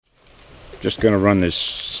Just going to run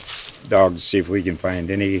this dog to see if we can find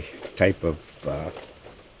any type of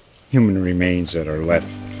human remains that are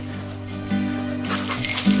left.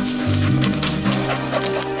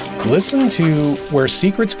 Listen to Where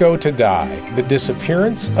Secrets Go to Die, The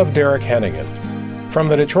Disappearance of Derek Hennigan. From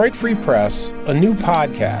the Detroit Free Press, a new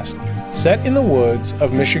podcast set in the woods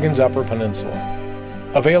of Michigan's Upper Peninsula.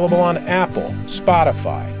 Available on Apple,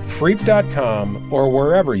 Spotify, Freep.com, or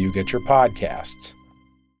wherever you get your podcasts.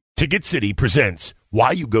 Ticket City presents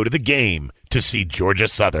Why You Go to the Game to see Georgia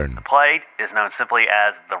Southern. The play is known simply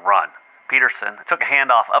as the run. Peterson took a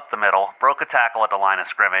handoff up the middle, broke a tackle at the line of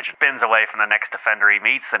scrimmage, spins away from the next defender he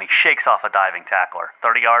meets, and he shakes off a diving tackler.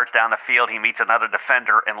 30 yards down the field, he meets another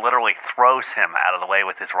defender and literally throws him out of the way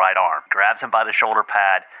with his right arm, grabs him by the shoulder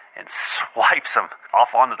pad, and swipes him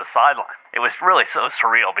off onto the sideline. It was really so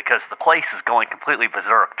surreal because the place is going completely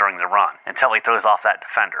berserk during the run until he throws off that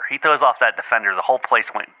defender. He throws off that defender, the whole place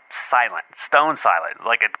went silent, stone silent,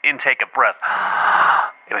 like an intake of breath.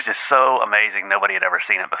 It was just so amazing. Nobody had ever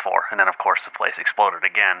seen it before. And then, of course, the place exploded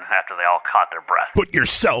again after they all caught their breath. Put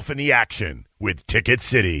yourself in the action with Ticket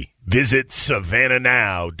City. Visit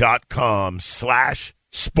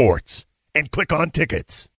savannahnow.com/sports and click on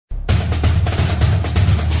tickets.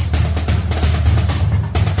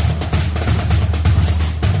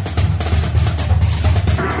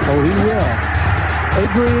 Oh, he will.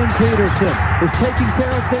 Adrian Peterson is taking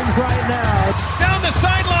care of things right now. Down the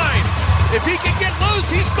sideline. If he can get loose,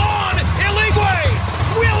 he's gone. Eligwe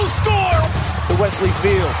will score. The Wesley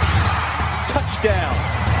Fields. Touchdown.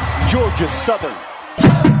 Georgia Southern.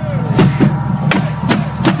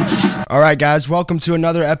 All right, guys, welcome to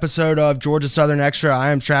another episode of Georgia Southern Extra.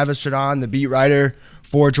 I am Travis Shadon, the beat writer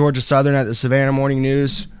for Georgia Southern at the Savannah Morning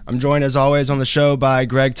News. I'm joined, as always, on the show by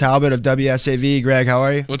Greg Talbot of WSAV. Greg, how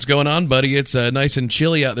are you? What's going on, buddy? It's nice and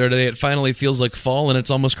chilly out there today. It finally feels like fall, and it's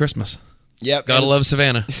almost Christmas. Yep. Gotta love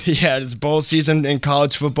Savannah. Yeah, it's bowl season in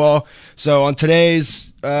college football. So on today's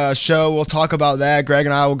show, we'll talk about that. Greg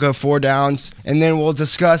and I will go 4 downs, and then we'll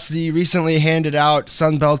discuss the recently handed out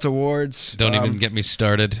Sun Belt Awards. Don't even get me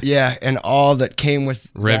started. Yeah, and all that came with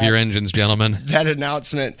Rev your engines, gentlemen. That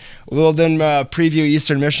announcement. We'll then preview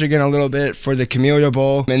Eastern Michigan a little bit for the Camellia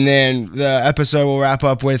Bowl, and then the episode will wrap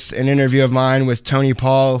up with an interview of mine with Tony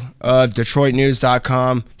Paul of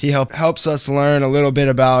DetroitNews.com. He helps us learn a little bit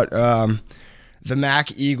about the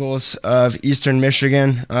Mac Eagles of Eastern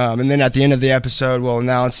Michigan. And then at the end of the episode, we'll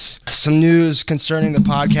announce some news concerning the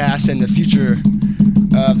podcast and the future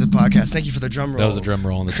of the podcast. Thank you for the drum roll. That was a drum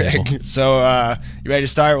roll on the table. So you ready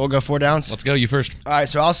to start? We'll go 4 downs? Let's go. You first. All right,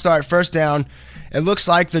 so I'll start. First down. It looks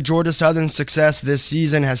like the Georgia Southern success this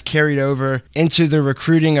season has carried over into the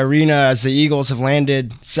recruiting arena as the Eagles have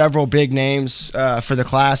landed several big names for the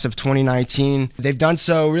class of 2019. They've done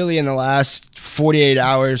so really in the last 48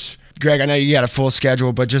 hours. Greg, I know you got a full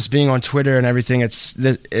schedule, but just being on Twitter and everything,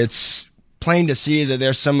 it's plain to see that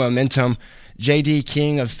there's some momentum. J.D.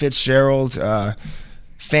 King of Fitzgerald,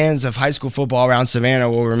 fans of high school football around Savannah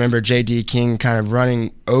will remember J.D. King kind of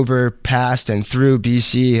running over, past, and through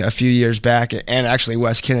BC a few years back, and actually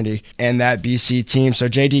West Kennedy and that BC team. So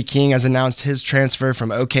J.D. King has announced his transfer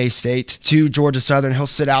from OK State to Georgia Southern. He'll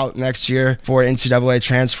sit out next year for NCAA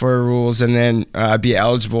transfer rules and then be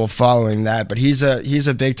eligible following that. But he's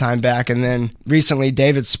a big-time back. And then recently,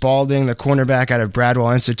 David Spalding, the cornerback out of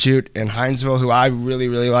Bradwell Institute in Hinesville, who I really,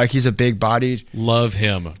 really like. He's a big-bodied love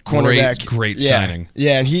him. Cornerback. Great signing.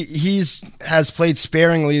 Yeah, and he has played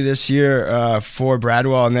sparingly this year for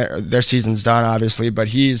Bradwell, and their season's done, obviously. But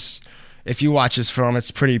if you watch his film,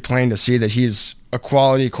 it's pretty plain to see that he's a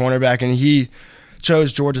quality cornerback, and he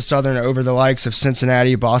chose Georgia Southern over the likes of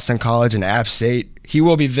Cincinnati, Boston College, and App State. He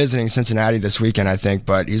will be visiting Cincinnati this weekend, I think,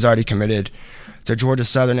 but he's already committed to Georgia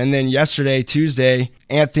Southern. And then yesterday, Tuesday,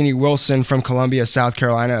 Anthony Wilson from Columbia, South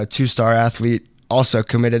Carolina, a 2-star athlete, also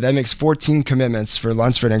committed. That makes 14 commitments for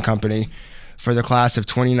Lunsford and Company for the class of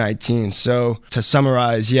 2019. So to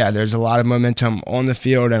summarize, yeah, there's a lot of momentum on the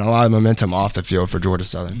field and a lot of momentum off the field for Georgia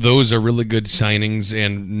Southern. Those are really good signings,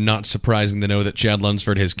 and not surprising to know that Chad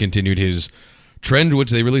Lunsford has continued his trend,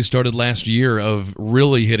 which they really started last year, of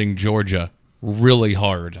really hitting Georgia really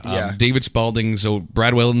hard. Yeah. David Spalding, so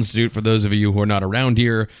Bradwell Institute, for those of you who are not around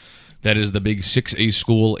here, that is the big 6A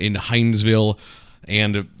school in Hinesville.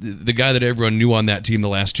 And the guy that everyone knew on that team the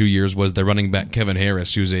last 2 years was the running back Kevin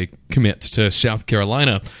Harris, who's a commit to South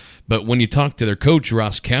Carolina. But when you talk to their coach,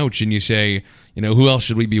 Ross Couch, and you say, who else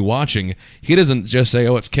should we be watching? He doesn't just say,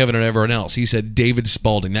 it's Kevin and everyone else. He said, David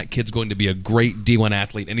Spalding, that kid's going to be a great D1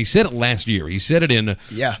 athlete. And he said it last year. He said it in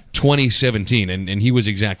 2017, and he was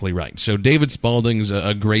exactly right. So David Spalding's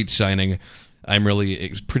a great signing. I'm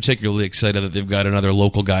really particularly excited that they've got another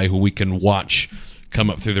local guy who we can watch come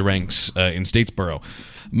up through the ranks in Statesboro.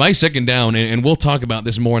 My second down, and we'll talk about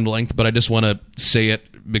this more in length, but I just want to say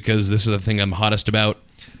it because this is the thing I'm hottest about.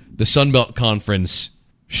 The Sun Belt Conference,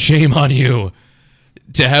 shame on you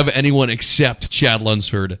to have anyone except Chad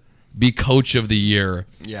Lunsford be coach of the year.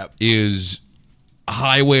 Yep. Is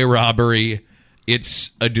highway robbery.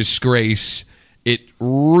 It's a disgrace. It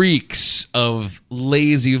reeks of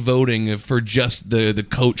lazy voting for just the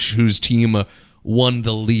coach whose team won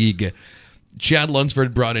the league. Chad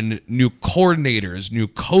Lunsford brought in new coordinators, new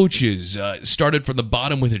coaches, started from the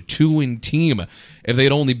bottom with a 2-win team. If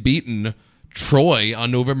they'd only beaten Troy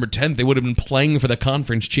on November 10th, they would have been playing for the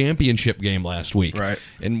conference championship game last week. Right.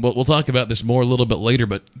 And we'll talk about this more a little bit later,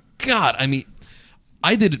 but God, I mean,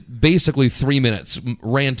 I did basically 3 minutes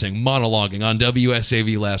ranting, monologuing on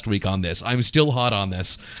WSAV last week on this. I'm still hot on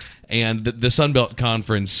this. And the Sun Belt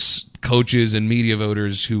Conference coaches and media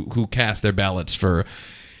voters who cast their ballots for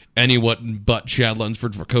anyone but Chad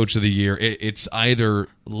Lunsford for Coach of the Year, it's either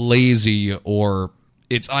lazy or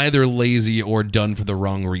done for the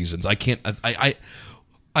wrong reasons. I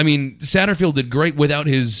mean, Satterfield did great without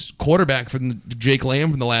his quarterback from Jake Lamb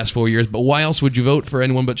from the last 4 years, but why else would you vote for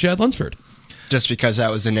anyone but Chad Lunsford? Just because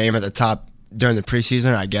that was the name at the top during the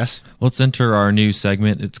preseason, I guess. Let's enter our new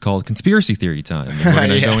segment. It's called Conspiracy Theory Time. And we're going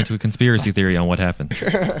to go into a conspiracy theory on what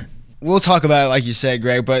happened. We'll talk about it like you said,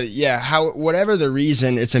 Greg, but yeah, whatever the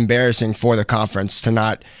reason, it's embarrassing for the conference to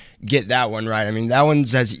not get that one right. I mean, that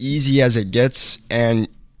one's as easy as it gets, and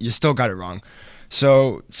you still got it wrong.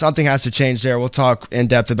 So something has to change there. We'll talk in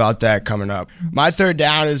depth about that coming up. My third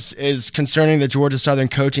down is concerning the Georgia Southern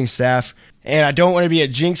coaching staff. And I don't want to be a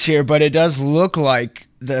jinx here, but it does look like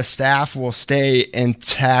the staff will stay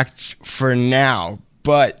intact for now.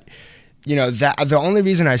 But, you know, that the only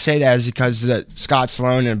reason I say that is because that Scott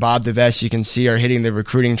Sloan and Bob DeVest, you can see, are hitting the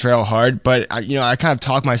recruiting trail hard. But, I kind of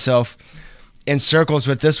talk myself in circles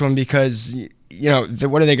with this one because,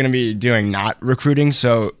 what are they going to be doing? Not recruiting.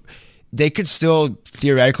 So they could still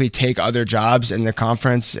theoretically take other jobs in the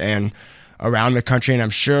conference and around the country, and I'm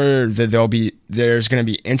sure that there's going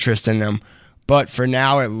to be interest in them. But for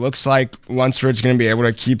now, it looks like Lunsford's going to be able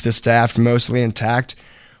to keep the staff mostly intact.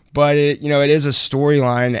 But it is a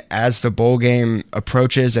storyline as the bowl game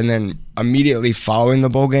approaches, and then immediately following the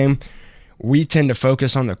bowl game, we tend to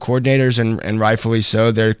focus on the coordinators, and rightfully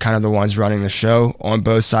so. They're kind of the ones running the show on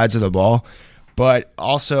both sides of the ball. But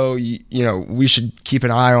also, we should keep an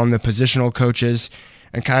eye on the positional coaches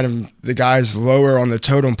and kind of the guys lower on the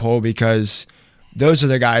totem pole, because those are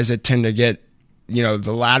the guys that tend to get,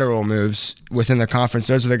 the lateral moves within the conference.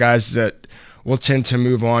 Those are the guys that will tend to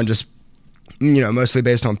move on just, mostly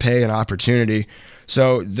based on pay and opportunity.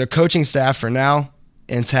 So the coaching staff for now,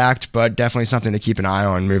 intact, but definitely something to keep an eye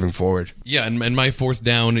on moving forward. Yeah, and my fourth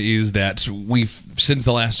down is that since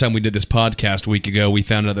the last time we did this podcast a week ago, we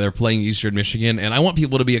found out that they're playing Eastern Michigan, and I want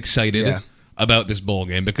people to be excited about this bowl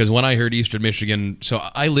game, because when I heard Eastern Michigan, so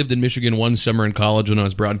I lived in Michigan one summer in college when I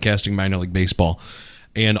was broadcasting minor league baseball,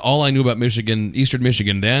 and all I knew about Eastern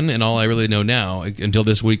Michigan then, and all I really know now until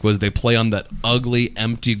this week, was they play on that ugly,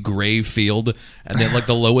 empty, gray field, and they had like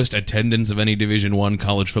the lowest attendance of any Division I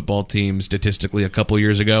college football team statistically a couple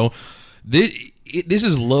years ago. This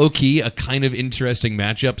is low-key a kind of interesting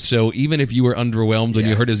matchup, so even if you were underwhelmed when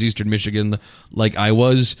you heard as Eastern Michigan like I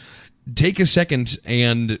was, take a second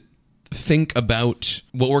and think about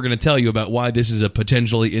what we're going to tell you about why this is a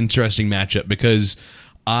potentially interesting matchup, because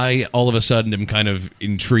I all of a sudden am kind of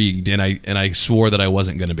intrigued, and I swore that I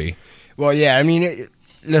wasn't going to be. Well, yeah, I mean,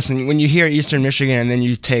 listen, when you hear Eastern Michigan and then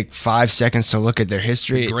you take 5 seconds to look at their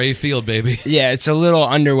history, the gray field, baby. Yeah, it's a little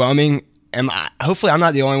underwhelming. And hopefully I'm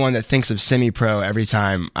not the only one that thinks of semi-pro every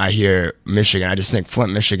time I hear Michigan. I just think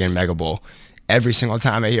Flint, Michigan, Mega Bowl every single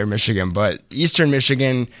time I hear Michigan. But Eastern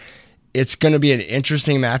Michigan, it's going to be an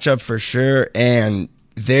interesting matchup for sure, and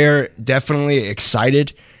they're definitely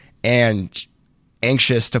excited and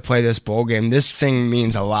anxious to play this bowl game. This thing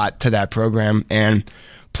means a lot to that program, and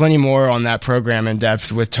plenty more on that program in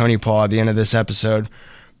depth with Tony Paul at the end of this episode.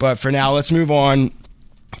 But for now, let's move on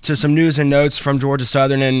to some news and notes from Georgia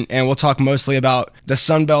Southern, and we'll talk mostly about the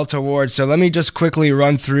Sun Belt Awards. So let me just quickly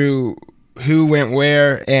run through who went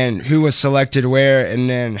where and who was selected where, and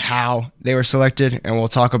then how they were selected, and we'll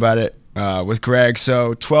talk about it with Greg.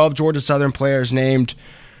 So 12 Georgia Southern players named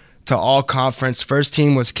to all conference. First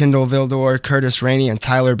team was Kendall Vildor, Curtis Rainey, and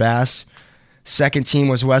Tyler Bass. Second team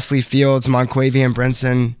was Wesley Fields, Monquavian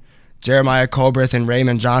Brinson, Jeremiah Colbreth, and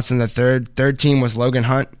Raymond Johnson. The third team was Logan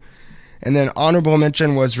Hunt, And then honorable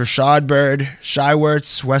mention was Rashad Bird, Shai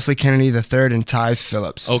Wertz, Wesley Kennedy III, and Ty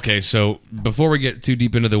Phillips. Okay, so before we get too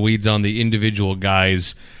deep into the weeds on the individual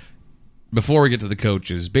guys, before we get to the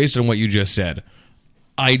coaches, based on what you just said,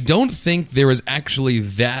 I don't think there is actually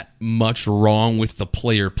that much wrong with the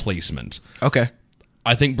player placement. Okay.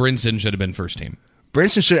 I think Brinson should have been first team.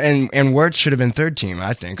 Brinson should, and Wertz should have been third team,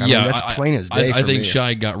 I think. I mean, that's plain as day I for think me.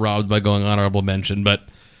 Shai got robbed by going honorable mention, but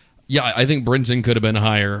yeah, I think Brinson could have been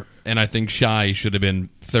higher, and I think Shai should have been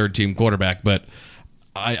third team quarterback, but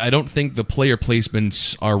I don't think the player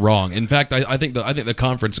placements are wrong. In fact, I think the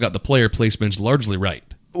conference got the player placements largely right.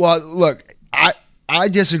 Well, look, I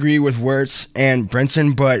disagree with Wertz and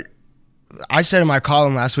Brinson, but I said in my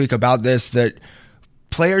column last week about this that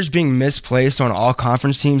players being misplaced on all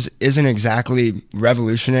conference teams isn't exactly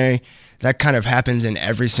revolutionary. That kind of happens in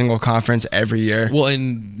every single conference every year. Well,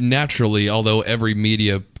 and naturally, although every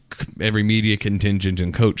media contingent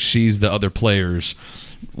and coach sees the other players,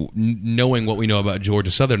 knowing what we know about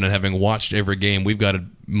Georgia Southern and having watched every game, we've got a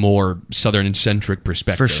more Southern-centric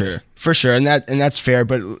perspective. For sure, and that's fair.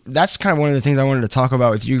 But that's kind of one of the things I wanted to talk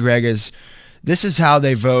about with you, Greg, is this is how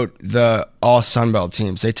they vote the all Sunbelt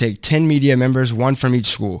teams. They take 10 media members, one from each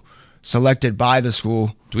school, selected by the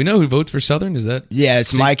school. Do we know who votes for Southern? Is that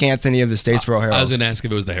it's Mike Anthony of the Statesboro Herald. I was going to ask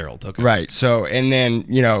if it was the Herald. Okay, right. So, and then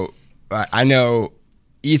I know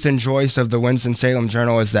Ethan Joyce of the Winston-Salem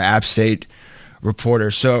Journal is the App State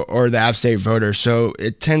reporter, or the App State voter. So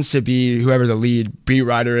it tends to be whoever the lead beat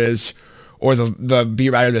writer is, or the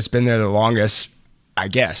beat writer that's been there the longest, I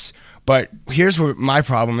guess. But here's what my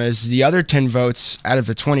problem is. The other 10 votes out of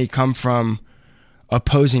the 20 come from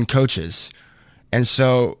opposing coaches. And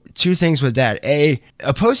so two things with that. A,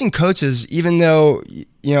 opposing coaches, even though,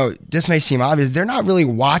 this may seem obvious, they're not really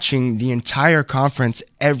watching the entire conference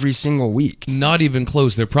every single week. Not even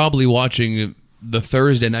close. They're probably watching the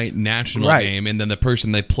Thursday night national game and then the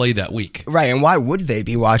person they play that week. Right, and why would they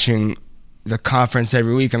be watching the conference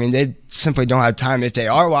every week? I mean, they simply don't have time. If they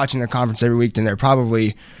are watching the conference every week, then they're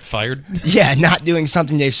probably fired. Yeah, not doing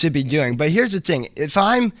something they should be doing. But here's the thing.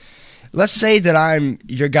 Let's say that I'm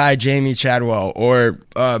your guy, Jamie Chadwell, or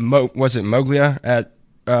was it Moglia at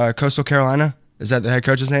Coastal Carolina? Is that the head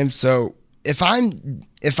coach's name? So if I'm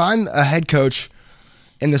a head coach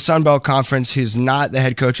in the Sun Belt Conference who's not the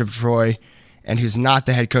head coach of Troy and who's not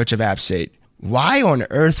the head coach of App State, why on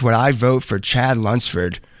earth would I vote for Chad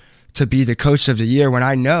Lunsford to be the coach of the year when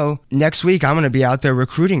I know next week I'm going to be out there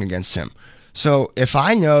recruiting against him? So if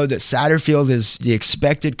I know that Satterfield is the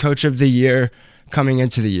expected coach of the year coming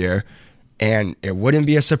into the year, and it wouldn't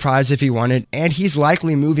be a surprise if he won it, and he's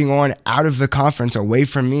likely moving on out of the conference away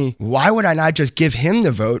from me, why would I not just give him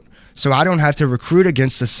the vote so I don't have to recruit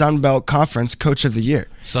against the Sun Belt Conference Coach of the Year?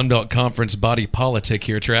 Sun Belt Conference body politic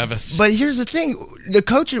here, Travis. But here's the thing. The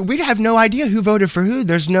coach, we have no idea who voted for who.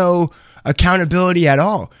 There's no accountability at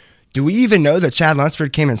all. Do we even know that Chad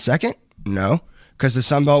Lunsford came in second? No, because the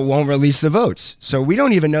Sun Belt won't release the votes. So we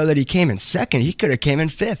don't even know that he came in second. He could have came in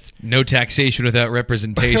fifth. No taxation without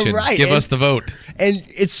representation. Right. Give us the vote. And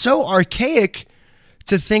it's so archaic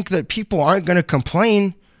to think that people aren't going to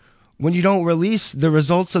complain when you don't release the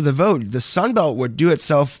results of the vote. The Sun Belt would do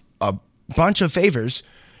itself a bunch of favors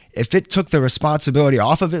if it took the responsibility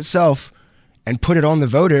off of itself and put it on the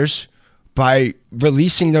voters by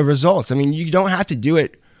releasing the results. I mean, you don't have to do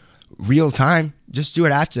it real time. Just do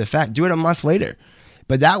it after the fact. Do it a month later.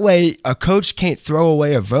 But that way, a coach can't throw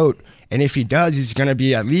away a vote. And if he does, he's going to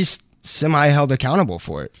be at least semi-held accountable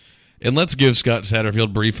for it. And let's give Scott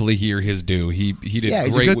Satterfield briefly here his due. He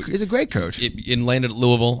did great. He's a great coach. In landed at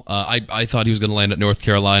Louisville. I thought he was going to land at North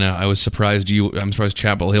Carolina. I was surprised. I'm surprised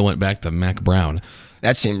Chapel Hill went back to Mac Brown.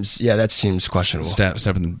 That seems questionable. Step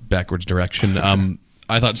in the backwards direction.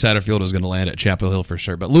 I thought Satterfield was going to land at Chapel Hill for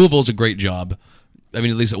sure. But Louisville's a great job. I mean,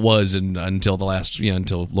 at least it was until the last,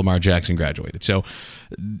 until Lamar Jackson graduated. So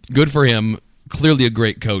good for him. Clearly a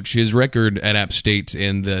great coach. His record at App State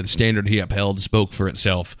and the standard he upheld spoke for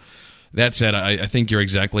itself. That said, I think you're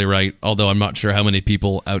exactly right, although I'm not sure how many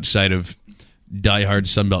people outside of diehard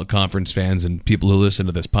Sunbelt Conference fans and people who listen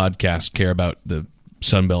to this podcast care about the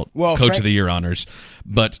Sunbelt Coach of the Year honors.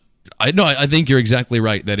 But I think you're exactly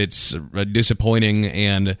right that it's disappointing,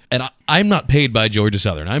 and I'm not paid by Georgia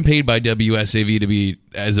Southern. I'm paid by WSAV to be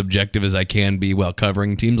as objective as I can be while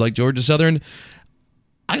covering teams like Georgia Southern.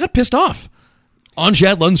 I got pissed off on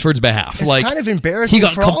Chad Lunsford's behalf. It's kind of embarrassing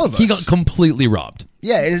for all of us. He got completely robbed.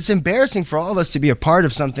 Yeah, and it's embarrassing for all of us to be a part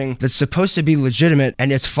of something that's supposed to be legitimate,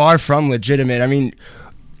 and it's far from legitimate. I mean,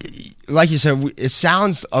 like you said, it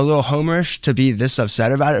sounds a little homerish to be this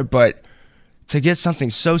upset about it, but to get something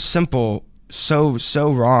so simple, so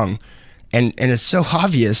wrong, and it's so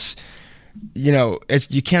obvious,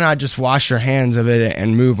 you cannot just wash your hands of it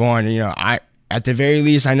and move on. At the very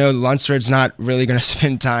least, I know Lunsford's not really going to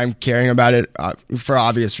spend time caring about it for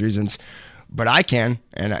obvious reasons, but I can,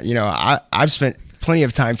 and I've spent plenty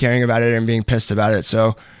of time caring about it and being pissed about it.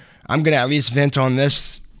 So I'm going to at least vent in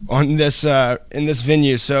this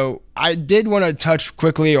venue. So I did want to touch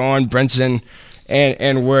quickly on Brinson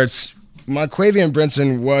and Wirtz. Monquavian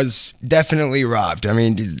Brinson was definitely robbed. I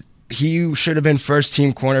mean, he should have been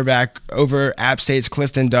first-team cornerback over App State's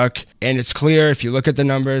Clifton Duck, and it's clear if you look at the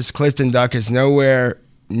numbers, Clifton Duck is nowhere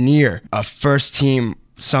near a first-team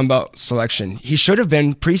Sunbelt selection. He should have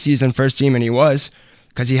been preseason first-team, and he was,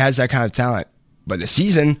 because he has that kind of talent. But the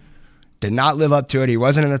season did not live up to it. He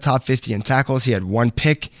wasn't in the top 50 in tackles. He had 1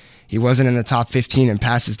 pick. He wasn't in the top 15 in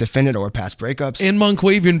passes defended or pass breakups. And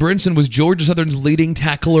Monquavian Brinson was Georgia Southern's leading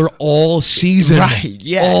tackler all season. Right,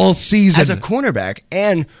 yeah. All season. As a cornerback.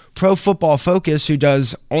 And Pro Football Focus, who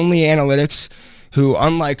does only analytics, who,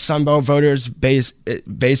 unlike Sunbelt voters,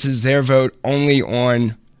 bases their vote only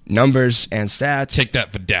on numbers and stats. Take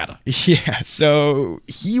that for data. Yeah, so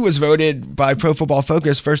he was voted by Pro Football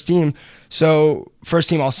Focus first team, so first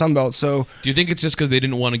team all Sunbelt. So do you think it's just because they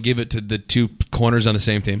didn't want to give it to the two corners on the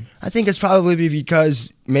same team? I think it's probably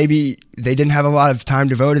because maybe they didn't have a lot of time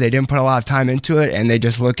to vote, or they didn't put a lot of time into it, and they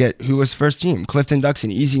just look at who was first team. Clifton Duck's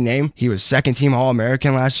an easy name. He was second team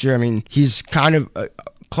All-American last year. I mean, he's kind of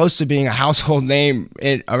close to being a household name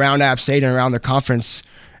around App State and around the conference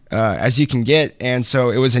as you can get, and so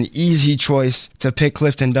it was an easy choice to pick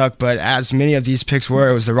Clifton Duck, but as many of these picks were,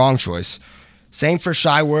 it was the wrong choice. Same for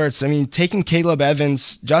Shai Wirtz. I mean, taking Caleb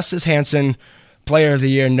Evans, Justice Hansen, Player of the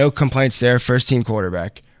Year, no complaints there, first-team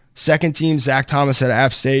quarterback. Second team, Zach Thomas at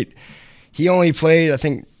App State. He only played, I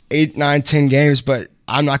think, 8, 9, 10 games, but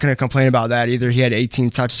I'm not going to complain about that either. He had 18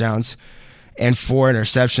 touchdowns and 4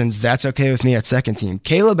 interceptions. That's okay with me at second team.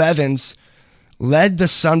 Caleb Evans led the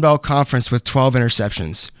Sun Belt Conference with 12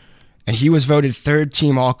 interceptions. And he was voted third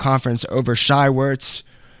team all-conference over Shai Wirtz,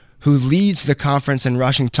 who leads the conference in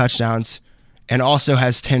rushing touchdowns and also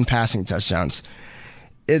has 10 passing touchdowns.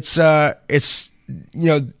 It's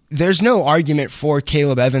there's no argument for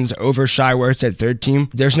Caleb Evans over Shai Wirtz at third team.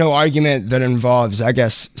 There's no argument that involves, I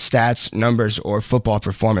guess, stats, numbers, or football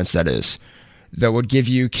performance, that is, that would give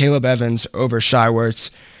you Caleb Evans over Shai Wirtz.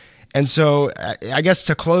 And so I guess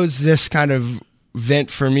to close this kind of vent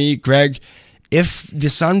for me, Greg, if the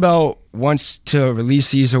Sun Belt wants to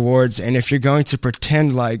release these awards, and if you're going to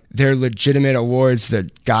pretend like they're legitimate awards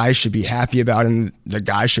that guys should be happy about and the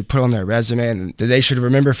guys should put on their resume and that they should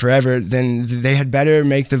remember forever, then they had better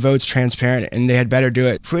make the votes transparent, and they had better do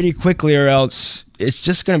it pretty quickly, or else it's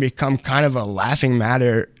just going to become kind of a laughing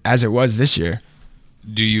matter as it was this year.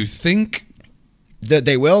 Do you think that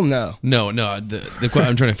they will? No. I'm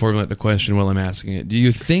trying to formulate the question while I'm asking it. Do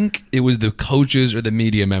you think it was the coaches or the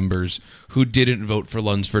media members who didn't vote for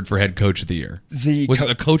Lunsford for head coach of the year? Was it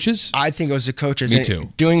the coaches? I think it was the coaches. Me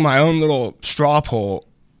too. Doing my own little straw poll,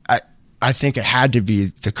 I think it had to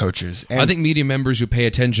be the coaches. And I think media members who pay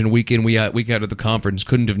attention week in, week out of the conference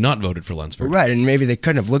couldn't have not voted for Lunsford. Right, and maybe they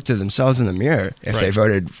couldn't have looked at themselves in the mirror if they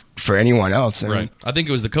voted for anyone else. I think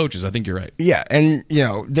it was the coaches. I think you're right. Yeah, and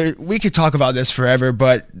we could talk about this forever,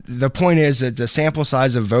 but the point is that the sample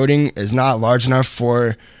size of voting is not large enough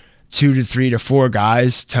for 2 to 3 to 4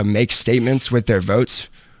 guys to make statements with their votes.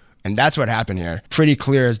 And that's what happened here. Pretty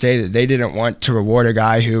clear as day that they didn't want to reward a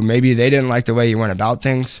guy who maybe they didn't like the way he went about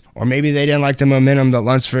things, or maybe they didn't like the momentum that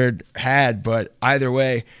Lunsford had. But either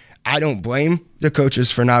way, I don't blame the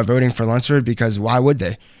coaches for not voting for Lunsford, because why would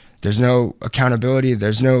they? There's no accountability.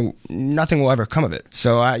 Nothing will ever come of it.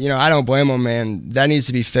 So I don't blame them, and that needs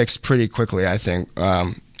to be fixed pretty quickly, I think.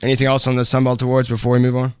 Anything else on the Sunbelt Awards before we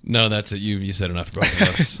move on? No, that's it. You said enough about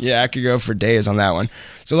this. Yeah, I could go for days on that one.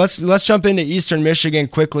 So let's jump into Eastern Michigan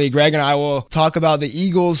quickly. Greg and I will talk about the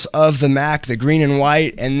Eagles of the MAC, the green and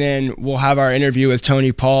white, and then we'll have our interview with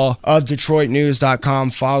Tony Paul of DetroitNews.com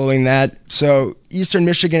following that. So Eastern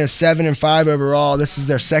Michigan is 7-5 overall. This is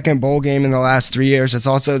their second bowl game in the last 3 years. It's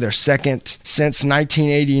also their second since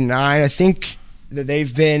 1989. I think that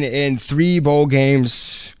they've been in 3 bowl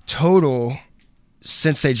games total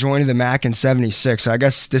since they joined the MAC in 76. So I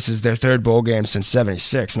guess this is their third bowl game since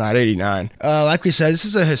 76, not 89. Like we said, this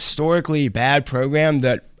is a historically bad program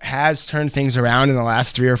that has turned things around in the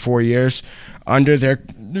last 3 or 4 years under their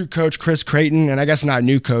new coach, Chris Creighton. And I guess not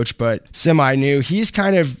new coach, but semi-new. He's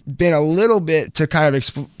kind of been a little bit, to kind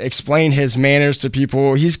of explain his manners to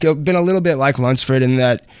people, he's been a little bit like Lunsford in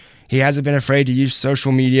that he hasn't been afraid to use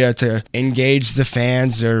social media to engage the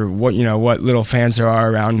fans, or what little fans there are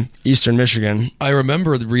around Eastern Michigan. I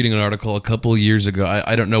remember reading an article a couple years ago.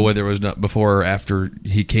 I don't know whether it was not before or after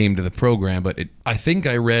he came to the program, but I think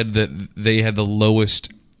I read that they had the lowest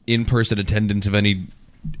in-person attendance of any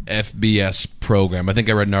FBS program. I think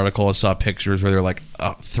I read an article, I saw pictures where there were like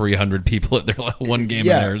 300 people at their one game of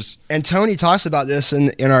theirs. And Tony talks about this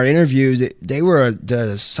in our interview. They were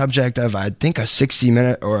the subject of, I think, a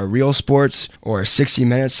 60-minute or a Real Sports or a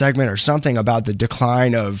 60-minute segment or something about the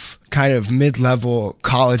decline of kind of mid-level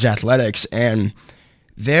college athletics. And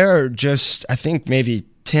they're just, I think, maybe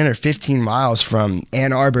 10 or 15 miles from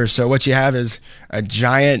Ann Arbor. So what you have is a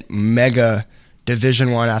giant mega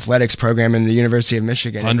Division I athletics program in the University of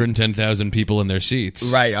Michigan. 110,000 people in their seats.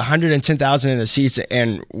 Right, 110,000 in the seats,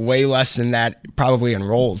 and way less than that probably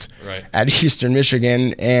enrolled at Eastern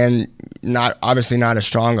Michigan, and obviously not a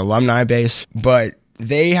strong alumni base. But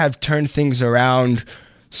they have turned things around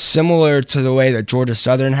similar to the way that Georgia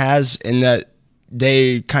Southern has, in that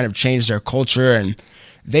they kind of changed their culture, and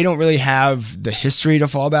they don't really have the history to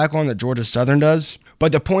fall back on that Georgia Southern does.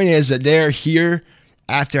 But the point is that they're here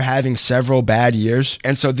after having several bad years.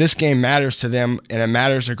 And so this game matters to them, and it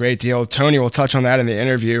matters a great deal. Tony will touch on that in the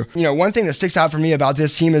interview. One thing that sticks out for me about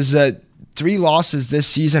this team is that 3 losses this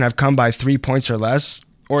season have come by 3 points or less,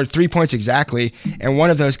 or 3 points exactly, and one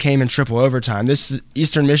of those came in triple overtime. This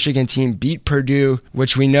Eastern Michigan team beat Purdue,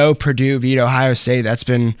 which we know Purdue beat Ohio State. That's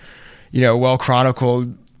been, well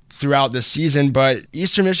chronicled throughout the season, but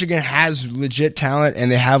Eastern Michigan has legit talent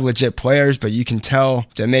and they have legit players, but you can tell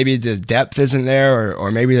that maybe the depth isn't there,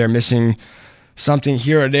 or maybe they're missing something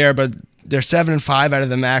here or there, but they're 7-5 out of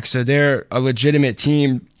the MAC, so they're a legitimate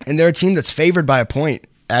team, and they're a team that's favored by a point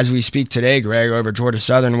as we speak today, Greg, over Georgia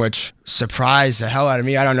Southern, which surprised the hell out of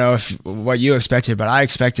me. I don't know what you expected, but I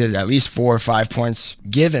expected at least 4 or 5 points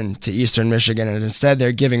given to Eastern Michigan, and instead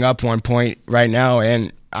they're giving up 1 point right now.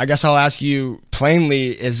 And I guess I'll ask you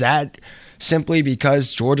plainly, is that simply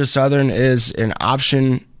because Georgia Southern is an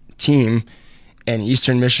option team and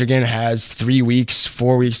Eastern Michigan has 3 weeks,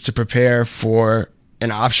 4 weeks to prepare for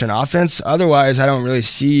an option offense? Otherwise, I don't really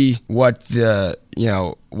see what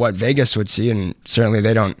what Vegas would see, and certainly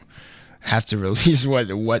they don't have to release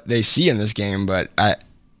what they see in this game, but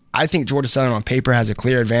I think Georgia Southern on paper has a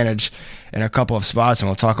clear advantage in a couple of spots, and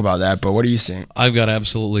we'll talk about that. But what are you seeing? I've got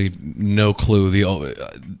absolutely no clue.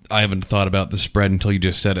 I haven't thought about the spread until you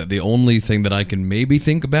just said it. The only thing that I can maybe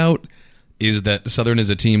think about is that Southern is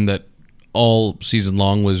a team that all season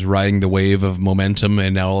long was riding the wave of momentum,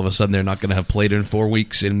 and now all of a sudden they're not going to have played in 4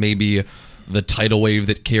 weeks, and maybe the tidal wave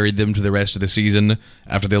that carried them to the rest of the season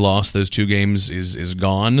after they lost those 2 games is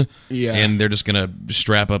gone. Yeah. And they're just going to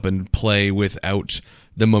strap up and play without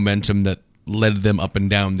the momentum that led them up and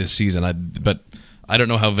down this season. But I don't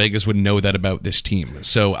know how Vegas would know that about this team,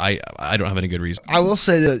 so I don't have any good reason. I will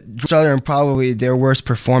say that Southern, probably their worst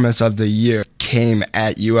performance of the year came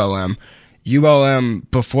at ULM. ULM,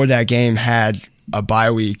 before that game, had a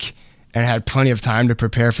bye week and had plenty of time to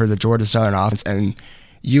prepare for the Georgia Southern offense, and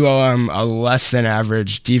ULM, a less than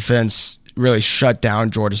average defense, really shut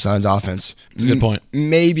down Georgia Southern's offense. That's a good point.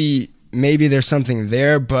 Maybe there's something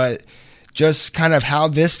there, but just kind of how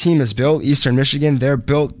this team is built, Eastern Michigan, they're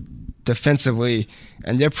built defensively,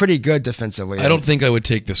 and they're pretty good defensively. I don't think I would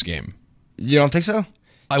take this game. You don't think so?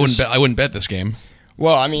 I wouldn't bet this game.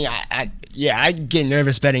 Well, I mean, I get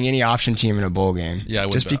nervous betting any option team in a bowl game. Yeah, I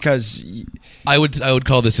would just bet. Because I would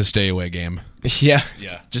call this a stay away game. Yeah.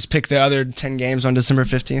 Just pick the other 10 games on December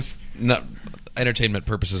 15th. Not entertainment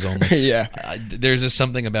purposes only. Yeah. There's just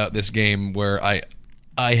something about this game where I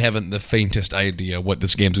haven't the faintest idea what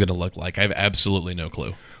this game's going to look like. I have absolutely no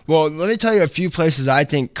clue. Well, let me tell you a few places I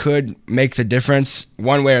think could make the difference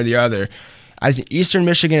one way or the other. I think Eastern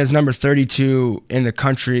Michigan is number 32 in the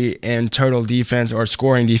country in total defense or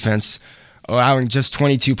scoring defense, allowing just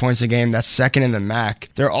 22 points a game. That's second in the MAC.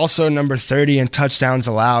 They're also number 30 in touchdowns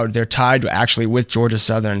allowed. They're tied actually with Georgia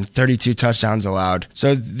Southern, 32 touchdowns allowed.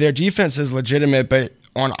 So their defense is legitimate, but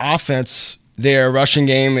on offense, their rushing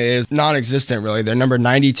game is non-existent, really. They're number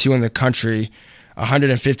 92 in the country,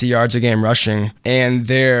 150 yards a game rushing, and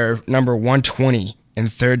they're number 120 in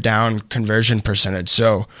third down conversion percentage.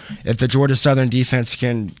 So if the Georgia Southern defense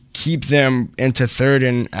can keep them into third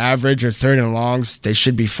and average or third and longs, they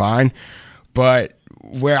should be fine. But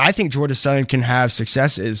where I think Georgia Southern can have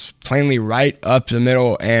success is plainly right up the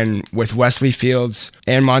middle, and with Wesley Fields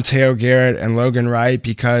and Monteo Garrett and Logan Wright,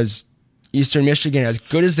 because Eastern Michigan, as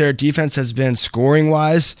good as their defense has been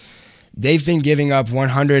scoring-wise, they've been giving up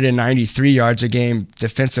 193 yards a game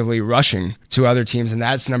defensively rushing to other teams, and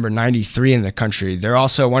that's number 93 in the country. They're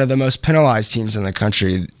also one of the most penalized teams in the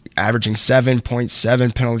country. averaging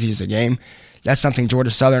 7.7 penalties a game. That's something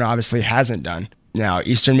Georgia Southern obviously hasn't done. Now,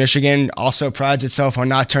 Eastern Michigan also prides itself on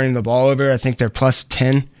not turning the ball over. I think they're plus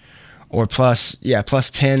 10 plus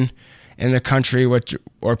 10 in the country,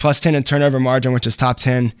 or plus 10 in turnover margin, which is top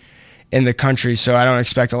 10 in the country. So I don't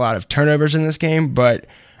expect a lot of turnovers in this game, but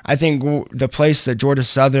I think the place that Georgia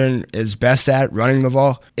Southern is best at running the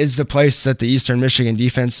ball is the place that the Eastern Michigan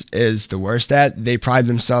defense is the worst at. They pride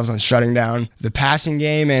themselves on shutting down the passing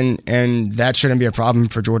game, and that shouldn't be a problem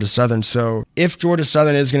for Georgia Southern. So if Georgia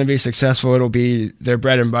Southern is going to be successful, it'll be their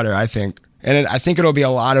bread and butter, I think. And I think it'll be a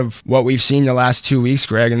lot of what we've seen the last 2 weeks,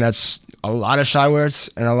 Greg, and that's a lot of Shai Werts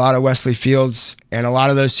and a lot of Wesley Fields and a lot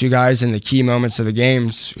of those two guys in the key moments of the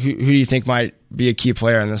games. Who do you think might be a key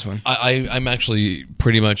player in this one? I'm actually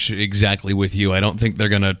pretty much exactly with you. I don't think they're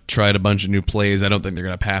going to try a bunch of new plays. I don't think they're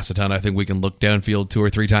going to pass a ton. I think we can look downfield 2 or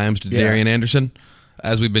 3 times to Darian Anderson,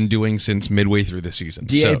 as we've been doing since midway through the season.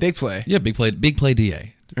 DA, big play. Yeah, big play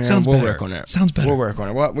DA. Yeah, Sounds we'll better. Work on it. Sounds better. We'll work on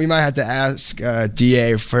it. Well, we might have to ask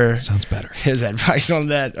DA for Sounds better. his advice on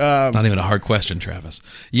that. It's not even a hard question, Travis.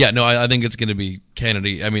 Yeah, no, I think it's going to be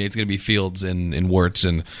Kennedy. I mean, it's going to be Fields and Wirtz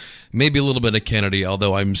and maybe a little bit of Kennedy,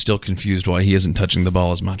 although I'm still confused why he isn't touching the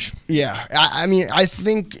ball as much. Yeah, I mean, I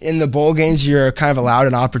think in the bowl games you're kind of allowed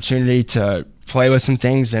an opportunity to play with some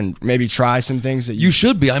things and maybe try some things that you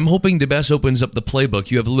should be. I'm hoping DeBess opens up the playbook.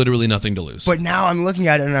 You have literally nothing to lose. But now I'm looking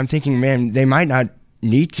at it and I'm thinking, man, they might not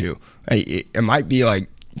need to. It might be like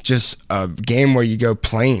just a game where you go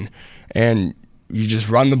plain and you just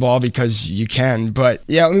run the ball because you can. But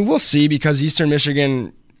yeah, I mean, we'll see, because Eastern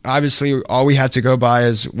Michigan, obviously all we have to go by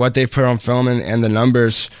is what they've put on film and the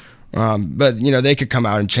numbers. But they could come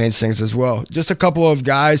out and change things as well. Just a couple of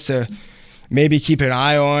guys to maybe keep an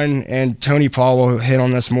eye on, and Tony Paul will hit on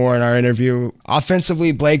this more in our interview.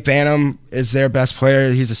 Offensively, Blake Banham is their best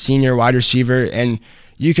player. He's a senior wide receiver, and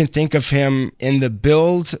you can think of him in the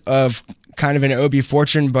build of kind of an Obi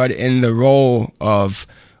Fortune, but in the role of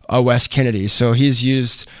a Wes Kennedy. So he's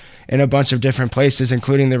used in a bunch of different places,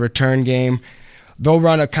 including the return game. They'll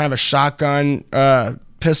run a kind of a shotgun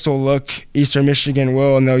pistol look, Eastern Michigan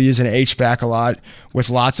will, and they'll use an H-back a lot with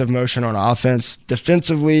lots of motion on offense.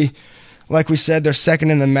 Defensively, like we said, they're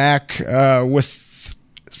second in the MAC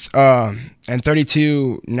and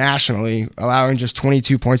 32 nationally, allowing just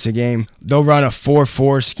 22 points a game. They'll run a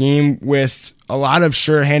 4-4 scheme with a lot of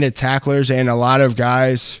sure-handed tacklers and a lot of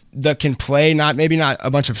guys that can play, maybe not a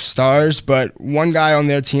bunch of stars, but one guy on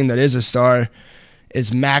their team that is a star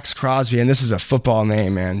is Max Crosby, and this is a football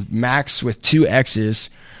name, man. Max with 2 X's.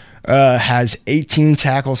 Has 18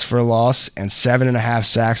 tackles for a loss and 7.5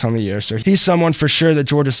 sacks on the year. So he's someone for sure that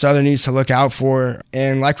Georgia Southern needs to look out for.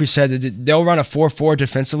 And like we said, they'll run a 4-4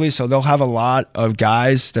 defensively, so they'll have a lot of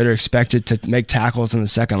guys that are expected to make tackles in the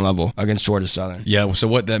second level against Georgia Southern. Yeah, so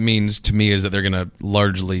what that means to me is that they're going to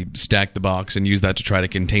largely stack the box and use that to try to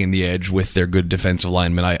contain the edge with their good defensive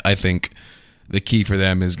linemen. I think the key for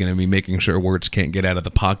them is going to be making sure Wirtz can't get out of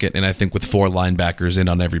the pocket, and I think with 4 linebackers in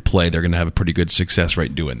on every play, they're going to have a pretty good success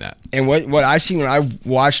rate doing that. And what I've seen when I've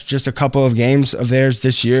watched just a couple of games of theirs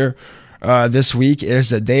this year, this week,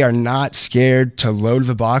 is that they are not scared to load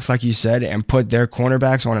the box, like you said, and put their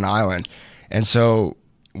cornerbacks on an island. And so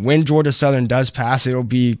when Georgia Southern does pass, it'll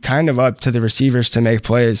be kind of up to the receivers to make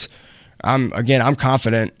plays. I'm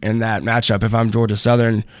confident in that matchup. If I'm Georgia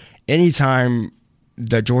Southern, anytime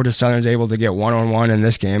that Georgia Southern's able to get one-on-one in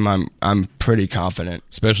this game, I'm pretty confident.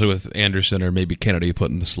 Especially with Anderson or maybe Kennedy put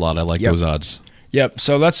in the slot. I like those odds. Yep.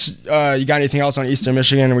 So let's you got anything else on Eastern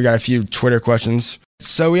Michigan? We got a few Twitter questions.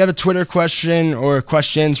 So we have a Twitter question or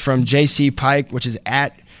questions from JC Pike, which is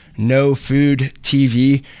at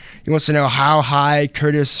NoFoodTV. He wants to know how high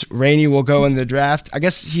Curtis Rainey will go in the draft. I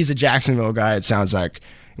guess he's a Jacksonville guy, it sounds like.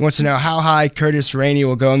 He wants to know how high Curtis Rainey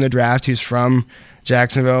will go in the draft. Who's from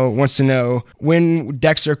Jacksonville. Wants to know when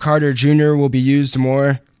Dexter Carter Jr. will be used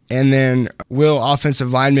more, and then will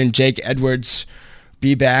offensive lineman Jake Edwards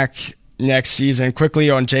be back next season? Quickly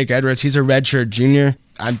on Jake Edwards, he's a redshirt junior.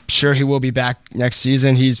 I'm sure he will be back next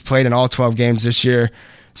season. He's played in all 12 games this year,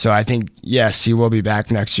 so I think, yes, he will be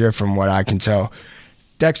back next year from what I can tell.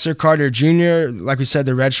 Dexter Carter Jr., like we said,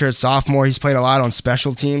 the redshirt sophomore, he's played a lot on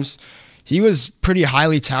special teams. He was pretty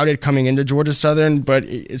highly touted coming into Georgia Southern, but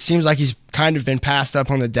it seems like he's kind of been passed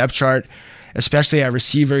up on the depth chart, especially at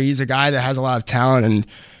receiver. He's a guy that has a lot of talent, and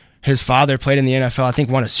his father played in the NFL, I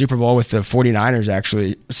think won a Super Bowl with the 49ers,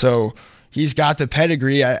 actually. So he's got the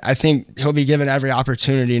pedigree. I think he'll be given every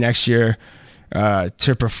opportunity next year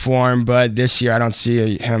to perform, but this year I don't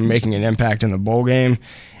see him making an impact in the bowl game.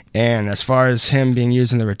 And as far as him being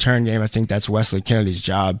used in the return game, I think that's Wesley Kennedy's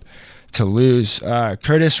job to lose.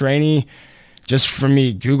 Curtis Rainey, just from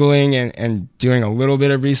me Googling and doing a little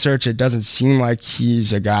bit of research, it doesn't seem like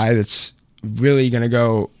he's a guy that's really going to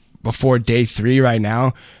go before day 3 right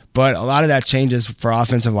now. But a lot of that changes for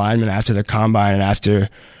offensive linemen after the combine and after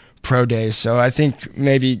pro days. So I think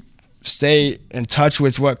maybe stay in touch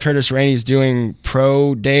with what Curtis Rainey's doing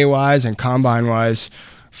pro day wise and combine wise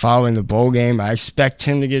following the bowl game. I expect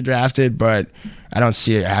him to get drafted, but I don't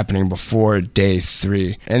see it happening before day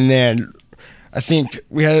 3. And then I think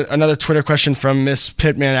we had another Twitter question from Miss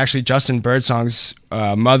Pittman. Actually, Justin Birdsong's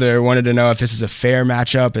mother wanted to know if this is a fair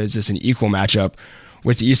matchup. Is this an equal matchup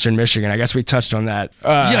with Eastern Michigan? I guess we touched on that.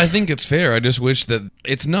 Yeah, I think it's fair. I just wish that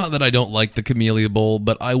it's not that I don't like the Camellia Bowl,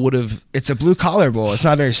 but I would have. It's a blue collar bowl. It's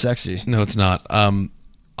not very sexy. No, it's not.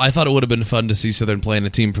 I thought it would have been fun to see Southern playing a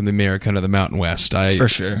team from the American or the Mountain West. For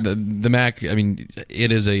sure. The MAC, I mean,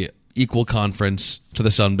 it is a equal conference to the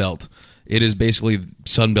Sun Belt. It is basically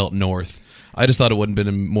Sun Belt North. I just thought it would have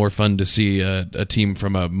been more fun to see a team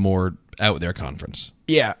from a more out there conference.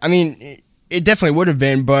 Yeah, I mean, it definitely would have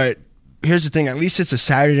been, but here's the thing. At least it's a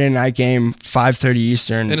Saturday night game, 5:30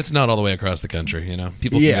 Eastern. And it's not all the way across the country, you know.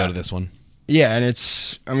 People can go to this one. Yeah,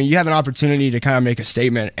 and you have an opportunity to kind of make a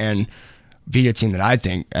statement and be a team that I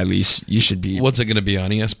think, at least, you should be. What's it going to be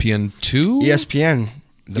on, ESPN 2? ESPN.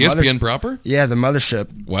 ESPN proper? Yeah, the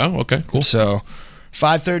mothership. Wow, okay, cool. So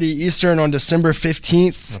 5:30 Eastern on December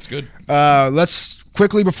 15th. That's good. Let's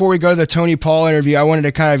quickly, before we go to the Tony Paul interview, I wanted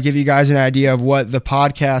to kind of give you guys an idea of what the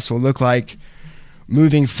podcast will look like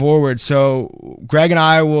moving forward. So Greg and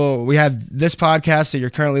I we have this podcast that you're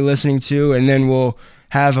currently listening to, and then we'll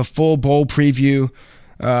have a full bowl preview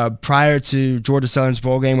prior to Georgia Southern's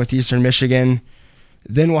bowl game with Eastern Michigan.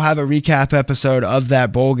 Then we'll have a recap episode of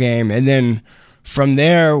that bowl game, and then from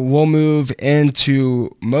there, we'll move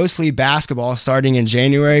into mostly basketball starting in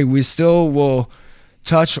January. We still will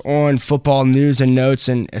touch on football news and notes,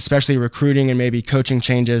 and especially recruiting and maybe coaching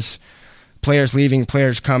changes, players leaving,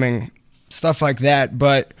 players coming, stuff like that.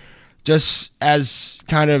 But just as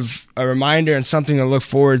kind of a reminder and something to look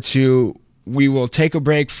forward to, we will take a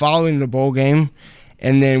break following the bowl game,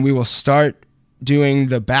 and then we will start doing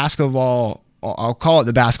the basketball, I'll call it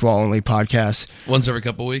the basketball only podcast. Once every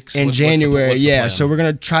couple weeks? In January, what's the plan? So we're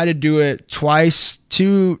going to try to do it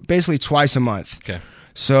basically twice a month. Okay.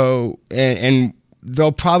 So, and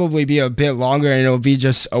they'll probably be a bit longer, and it'll be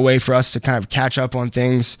just a way for us to kind of catch up on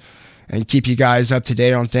things and keep you guys up to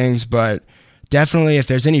date on things. But definitely, if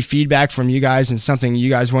there's any feedback from you guys and something you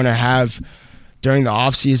guys want to have during the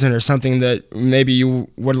off season, or something that maybe you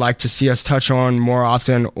would like to see us touch on more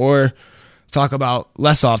often or talk about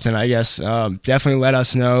less often, I guess, definitely let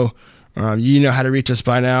us know. You know how to reach us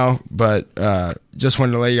by now, but just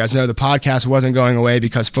wanted to let you guys know the podcast wasn't going away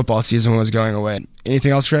because football season was going away.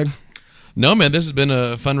 Anything else, Greg? No, man, this has been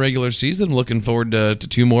a fun regular season. Looking forward to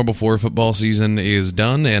 2 more before football season is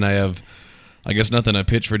done, and I have, I guess, nothing to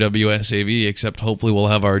pitch for WSAV except hopefully we'll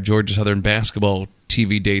have our Georgia Southern basketball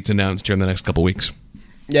TV dates announced here in the next couple weeks.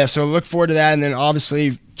 Yeah, so look forward to that, and then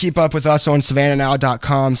obviously keep up with us on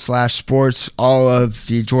savannahnow.com/sports. All of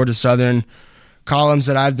the Georgia Southern columns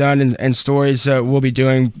that I've done and stories that we'll be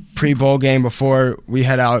doing pre-bowl game before we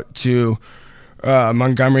head out to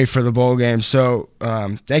Montgomery for the bowl game. So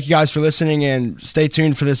thank you guys for listening, and stay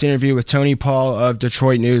tuned for this interview with Tony Paul of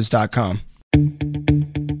DetroitNews.com.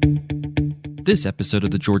 This episode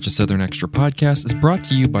of the Georgia Southern Extra podcast is brought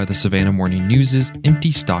to you by the Savannah Morning News'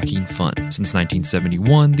 Empty Stocking Fund. Since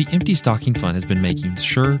 1971, the Empty Stocking Fund has been making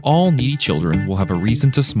sure all needy children will have a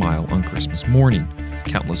reason to smile on Christmas morning.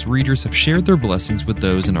 Countless readers have shared their blessings with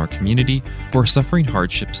those in our community who are suffering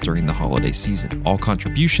hardships during the holiday season. All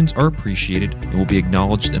contributions are appreciated and will be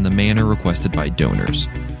acknowledged in the manner requested by donors.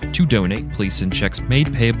 To donate, please send checks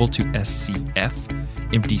made payable to SCF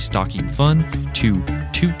Empty Stocking Fund to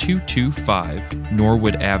 2225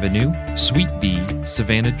 Norwood Avenue, Suite B,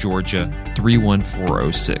 Savannah, Georgia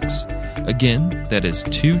 31406. Again, that is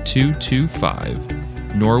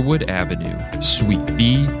 2225 Norwood Avenue, Suite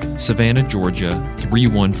B, Savannah, Georgia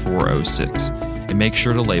 31406. And make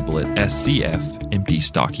sure to label it SCF Empty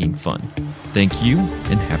Stocking Fund. Thank you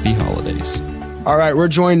and happy holidays. All right, we're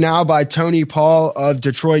joined now by Tony Paul of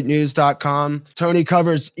DetroitNews.com. Tony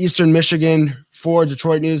covers Eastern Michigan for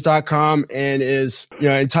DetroitNews.com and is,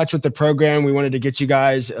 in touch with the program. We wanted to get you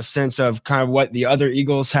guys a sense of kind of what the other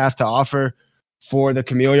Eagles have to offer for the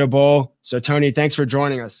Camellia Bowl. So, Tony, thanks for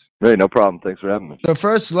joining us. Hey, no problem. Thanks for having me. So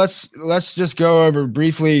first, let's just go over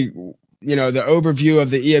briefly, the overview of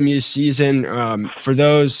the EMU season for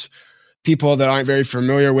those people that aren't very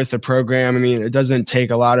familiar with the program. I mean, it doesn't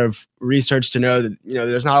take a lot of research to know that,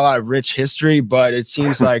 there's not a lot of rich history, but it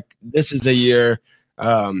seems like this is a year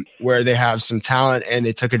where they have some talent and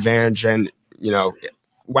they took advantage. And,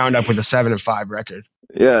 wound up with a 7-5 record.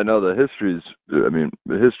 Yeah, no, the history's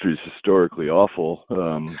historically awful,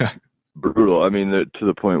 brutal. I mean, to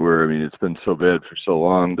the point where, it's been so bad for so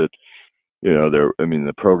long that,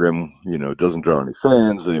 the program, doesn't draw any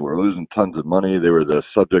fans. They were losing tons of money. They were the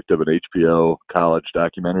subject of an HBO college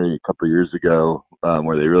documentary a couple of years ago,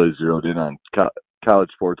 where they really zeroed in on college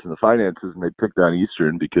sports and the finances, and they picked on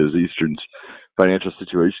Eastern because Eastern's financial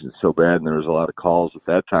situation is so bad, and there was a lot of calls at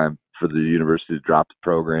that time for the university to drop the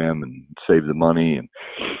program and save the money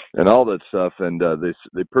and all that stuff. And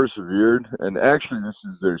they persevered. And actually, this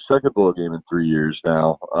is their second bowl game in 3 years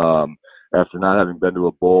now, after not having been to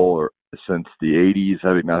a bowl or since the 80s,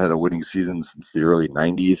 having not had a winning season since the early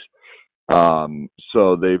 90s.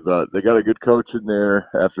 So they got a good coach in there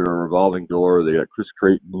after a revolving door. They got Chris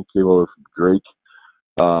Creighton, who came over from Drake.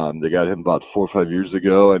 They got him about 4 or 5 years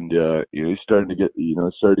ago, and he's starting to get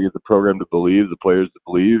the program to believe, the players to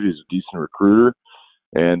believe. He's a decent recruiter,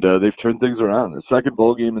 and they've turned things around. The second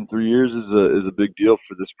bowl game in 3 years is a big deal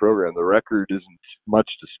for this program. The record isn't much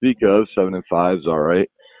to speak of. 7-5 is all right.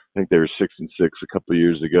 I think they were 6-6 a couple of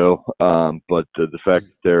years ago. But the fact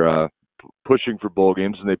that they're pushing for bowl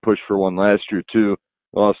games, and they pushed for one last year too,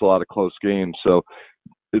 lost a lot of close games. So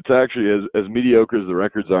it's actually as mediocre as the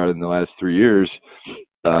records are in the last 3 years.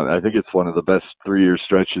 I think it's one of the best 3-year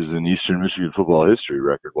stretches in Eastern Michigan football history,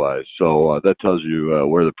 record-wise. So that tells you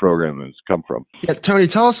where the program has come from. Yeah, Tony,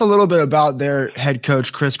 tell us a little bit about their head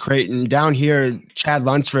coach, Chris Creighton. Down here, Chad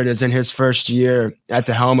Lunsford is in his first year at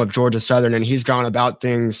the helm of Georgia Southern, and he's gone about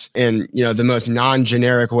things in the most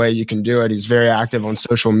non-generic way you can do it. He's very active on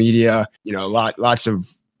social media. Lots of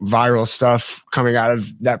viral stuff coming out of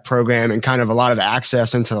that program, and kind of a lot of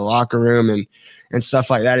access into the locker room and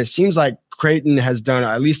stuff like that. It seems like Creighton has done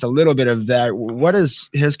at least a little bit of that. What is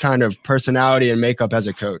his kind of personality and makeup as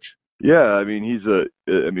a coach? Yeah,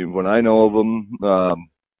 when I know of him,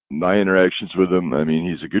 my interactions with him,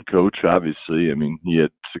 he's a good coach, obviously. He had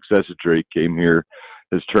success at Drake, came here,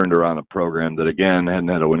 has turned around a program that, again, hadn't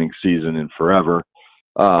had a winning season in forever.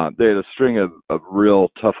 They had a string of real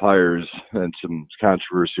tough hires and some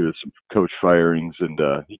controversy with some coach firings, and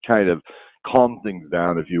he kind of calmed things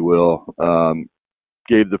down, if you will,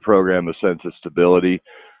 gave the program a sense of stability,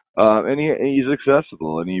 and he's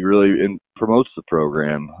accessible, and he really promotes the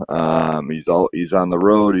program. He's on the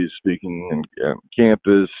road, he's speaking on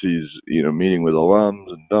campus, he's meeting with alums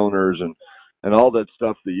and donors and all that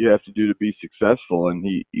stuff that you have to do to be successful. And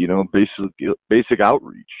he basic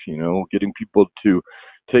outreach, getting people to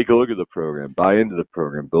take a look at the program, buy into the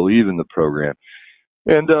program, believe in the program.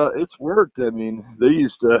 And it's worked. They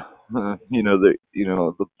used to,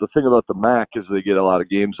 the thing about the MAC is they get a lot of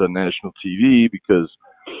games on national TV because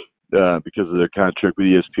of their contract with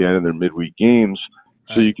ESPN and their midweek games.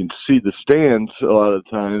 So you can see the stands a lot of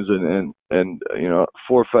times. And 4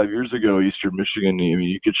 or 5 years ago, Eastern Michigan,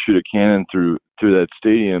 you could shoot a cannon through that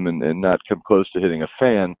stadium and not come close to hitting a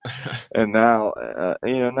fan. And now,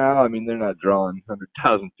 they're not drawing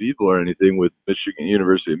 100,000 people or anything with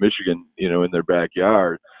University of Michigan, in their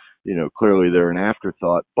backyard. Clearly they're an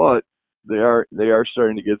afterthought, but they are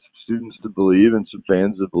starting to get some students to believe and some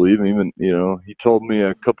fans to believe. Even, he told me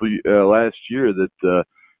last year that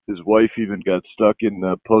his wife even got stuck in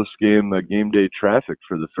post-game game day traffic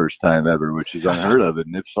for the first time ever, which is unheard of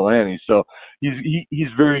in Ypsilanti. So he's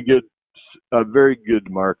very good, a very good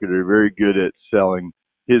marketer, very good at selling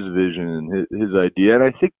his vision and his idea. And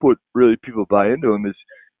I think what really people buy into him is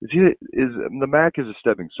the MAC is a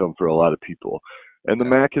stepping stone for a lot of people. And the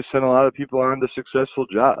MAC has sent a lot of people on to successful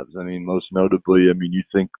jobs. Most notably, you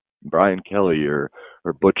think Brian Kelly or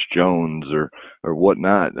Butch Jones or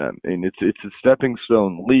whatnot. It's a stepping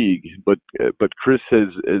stone league, but Chris has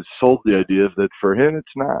sold the idea that for him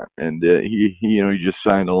it's not. And he just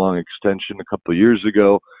signed a long extension a couple of years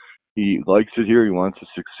ago. He likes it here. He wants to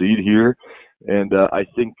succeed here. And I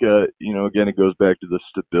think, again, it goes back to the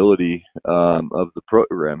stability of the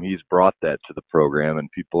program. He's brought that to the program,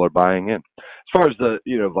 and people are buying in. As far as the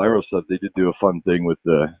viral stuff, they did do a fun thing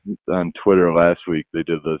on Twitter last week. They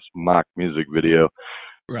did this mock music video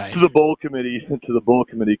to the bowl committee,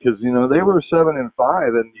 because they were 7-5,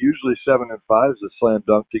 and usually 7-5 is a slam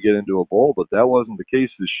dunk to get into a bowl, but that wasn't the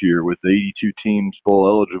case this year with 82 teams bowl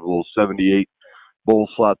eligible, 78 bowl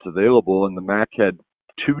slots available, and the MAC had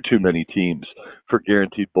too many teams for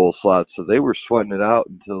guaranteed bowl slots, so they were sweating it out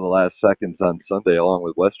until the last seconds on Sunday, along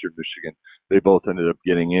with Western Michigan. They both ended up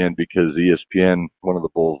getting in because ESPN, one of the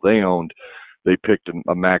bowls they owned, they picked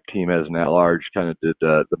a MAC team as an at-large, kind of did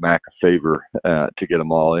the MAC a favor to get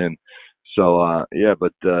them all in. So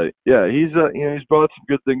he's brought some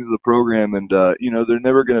good things to the program, and they're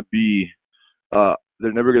never going to be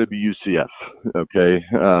never going to be UCF. Okay.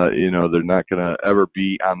 They're not going to ever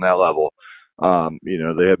be on that level.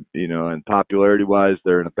 They have, and popularity wise,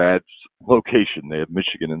 they're in a bad location. They have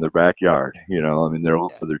Michigan in their backyard.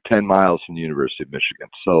 They're 10 miles from the University of Michigan.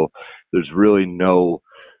 So there's really no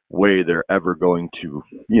way they're ever going to,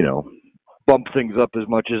 bump things up as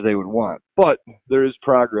much as they would want. But there is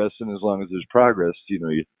progress, and as long as there's progress,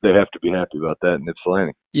 they have to be happy about that in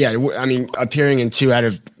Ypsilanti. Yeah, I mean, appearing in 2 out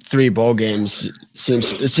of 3 bowl games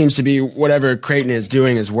seems to be whatever Creighton is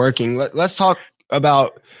doing is working. Let's talk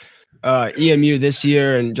about EMU this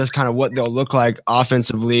year and just kind of what they'll look like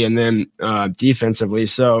offensively and then defensively.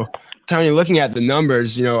 So, Tony, looking at the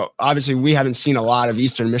numbers, obviously we haven't seen a lot of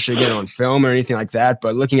Eastern Michigan on film or anything like that,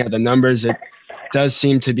 but looking at the numbers, it does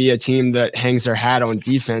seem to be a team that hangs their hat on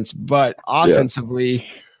defense. But offensively,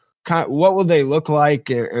 what will they look like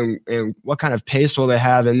and what kind of pace will they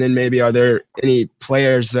have? And then maybe are there any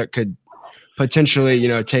players that could potentially,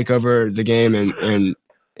 take over the game and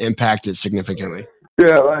impact it significantly?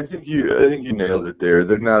 Yeah, I think you nailed it there.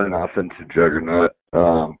 They're not an offensive juggernaut.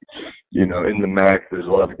 In the MAC, there's a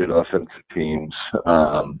lot of good offensive teams,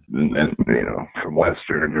 and from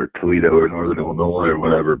Western or Toledo or Northern Illinois or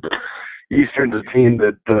whatever. But Eastern's a team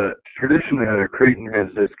that traditionally under Creighton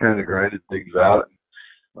has kind of grinded things out.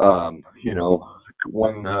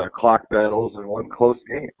 Won clock battles and won close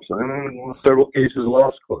games. So in several cases,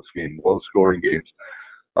 lost close games, low-scoring games.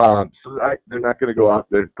 They're not going to go out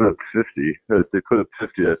there and put up 50. If they put up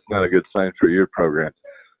 50, that's not a good sign for your program.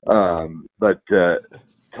 But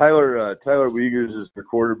Tyler Wiegers is the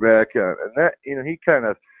quarterback, and that he kind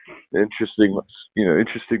of interesting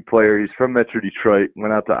player. He's from Metro Detroit.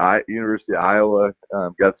 Went out to University of Iowa.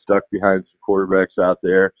 Got stuck behind some quarterbacks out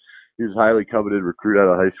there. He was a highly coveted recruit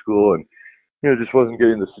out of high school, and just wasn't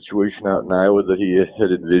getting the situation out in Iowa that he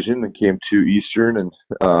had envisioned, and came to Eastern and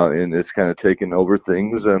it's kind of taken over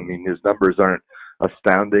things. I mean, his numbers aren't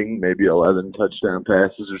astounding, maybe 11 touchdown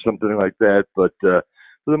passes or something like that, but for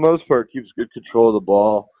the most part, keeps good control of the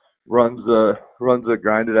ball, runs a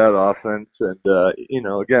grinded out offense, and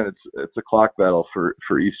again, it's a clock battle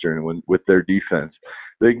for Eastern with their defense.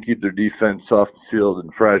 They can keep their defense off the field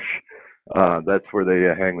and fresh. That's where they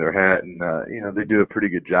hang their hat, and they do a pretty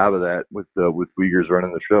good job of that with Wiegers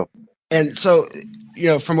running the show. And so,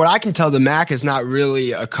 from what I can tell, the MAC is not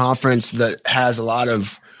really a conference that has a lot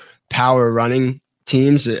of power running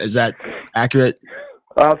teams. Is that accurate?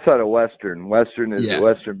 Outside of Western Western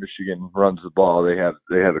Michigan runs the ball. They have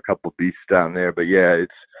a couple beasts down there, but there's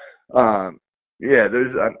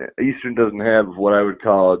Eastern doesn't have what I would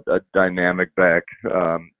call a dynamic back,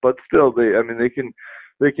 but still they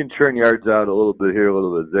can churn yards out a little bit here, a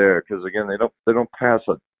little bit there, because again they don't pass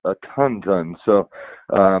a ton. So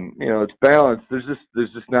it's balanced. There's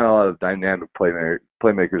just not a lot of dynamic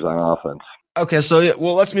playmakers on offense. Okay, so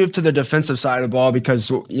let's move to the defensive side of the ball,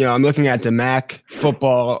 because I'm looking at the MAC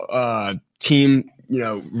football team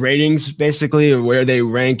ratings, basically, where they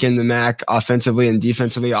rank in the MAC offensively and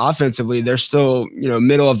defensively. Offensively, they're still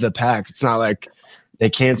middle of the pack. It's not like they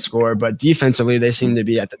can't score, but defensively they seem to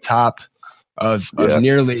be at the top of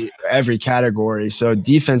nearly every category. So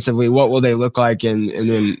defensively, what will they look like, and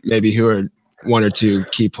then maybe who are one or two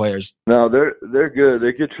key players? No, they're good.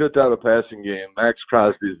 They could shut down a passing game. Max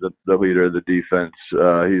Crosby's the leader of the defense.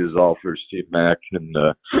 He is all first team MAC, and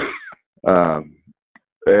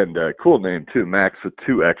cool name too, Max with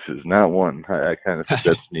 2 X's, not 1. I kind of think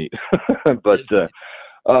that's neat. But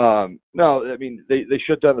no, I mean they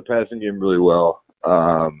shut down the passing game really well.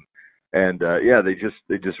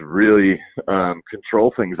 They just really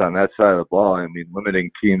control things on that side of the ball. I mean,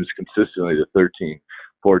 limiting teams consistently to 13,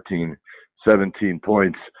 14, 17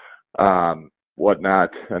 points, whatnot.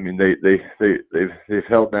 I mean, they've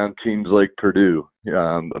held down teams like Purdue.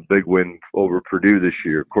 A big win over Purdue this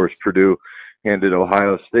year. Of course, Purdue handed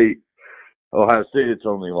Ohio State its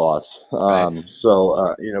only loss.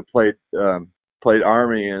 Played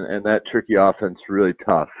Army and that tricky offense really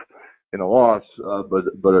tough in a loss,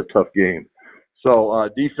 but a tough game. So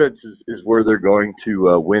defense is where they're going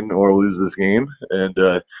to win or lose this game, and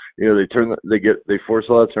they force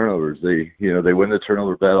a lot of turnovers. They win the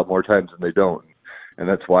turnover battle more times than they don't, and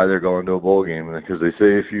that's why they're going to a bowl game. Because they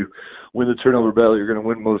say if you win the turnover battle, you're going to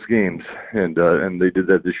win most games, and they did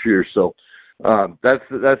that this year. So that's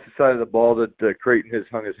the side of the ball that Creighton has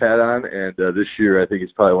hung his hat on, and this year I think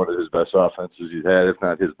it's probably one of his best offenses he's had, if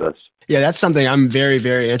not his best. Yeah, that's something I'm very,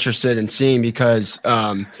 very interested in seeing, because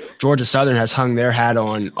Georgia Southern has hung their hat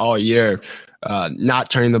on all year,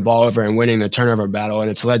 not turning the ball over and winning the turnover battle,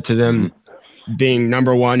 and it's led to them being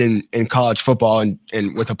number 1 in college football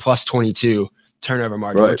and with a plus 22 turnover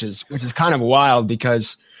margin, right, which is kind of wild,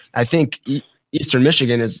 because I think Eastern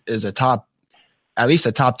Michigan is at least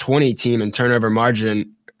a top 20 team in turnover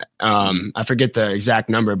margin. I forget the exact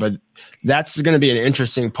number, but that's going to be an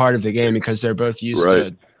interesting part of the game because they're both used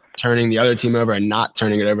to turning the other team over and not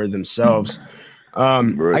turning it over themselves.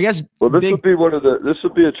 I guess. Well, this would be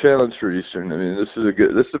a challenge for Eastern. I mean, this is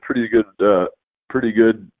a pretty good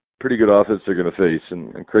offense they're going to face,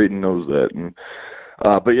 and Creighton knows that. And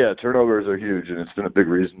but yeah, turnovers are huge, and it's been a big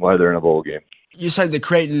reason why they're in a bowl game. You said that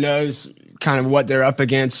Creighton knows kind of what they're up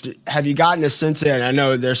against. Have you gotten a sense, and I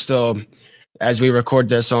know they're still, as we record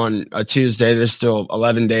this on a Tuesday, there's still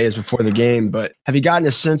 11 days before the game, but have you gotten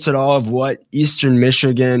a sense at all of what Eastern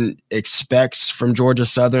Michigan expects from Georgia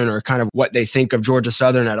Southern, or kind of what they think of Georgia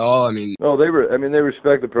Southern at all? I mean, they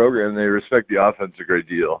respect the program. They respect the offense a great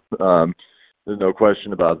deal. There's no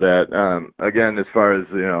question about that. Again, as far as,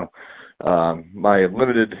 my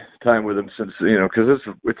limited time with them since, because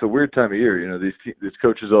it's a weird time of year. These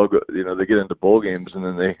coaches all go, they get into bowl games and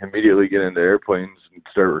then they immediately get into airplanes and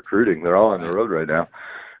start recruiting. They're all on the road right now,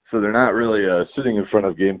 so they're not really sitting in front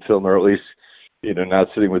of game film, or at least not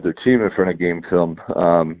sitting with their team in front of game film.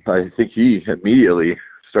 I think he immediately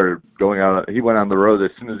started going out. He went on the road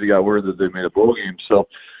as soon as he got word that they made a bowl game. So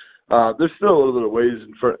there's still a little bit of ways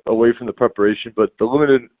away from the preparation, but the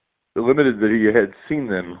limited that he had seen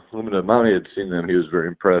them, limited amount he had seen them, he was very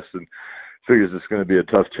impressed and figures it's going to be a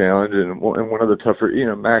tough challenge and one of the tougher.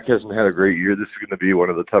 Mac hasn't had a great year. This is going to be one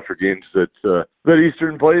of the tougher games that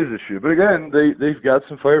Eastern plays this year. But again, they've got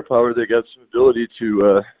some firepower. They got some ability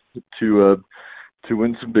to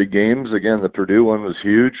win some big games. Again, the Purdue one was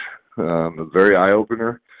huge, a very eye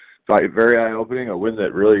opener. Very eye-opening, a win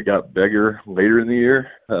that really got bigger later in the year.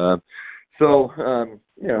 I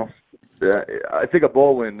think a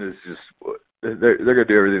bowl win is just they're going to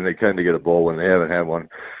do everything they can to get a bowl win. They haven't had one.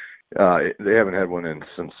 They haven't had one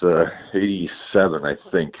since '87, I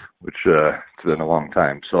think, which it's been a long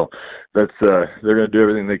time. So that's they're going to do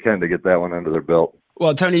everything they can to get that one under their belt.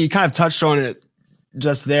 Well, Tony, you kind of touched on it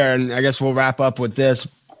just there, and I guess we'll wrap up with this.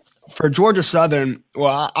 For Georgia Southern,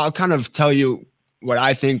 well, I'll kind of tell you what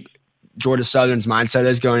I think Georgia Southern's mindset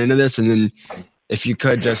is going into this, and then if you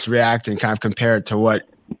could just react and kind of compare it to what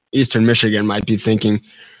Eastern Michigan might be thinking.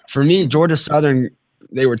 For me, Georgia Southern,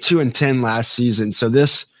 they were 2-10 last season. So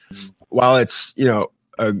this, while it's an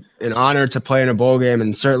honor to play in a bowl game,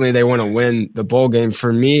 and certainly they want to win the bowl game,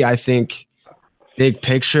 for me, I think big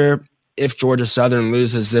picture, if Georgia Southern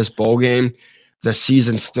loses this bowl game, the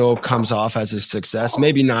season still comes off as a success.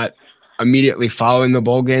 Maybe not immediately following the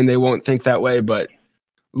bowl game, they won't think that way, but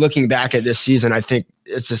looking back at this season, I think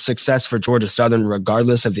it's a success for Georgia Southern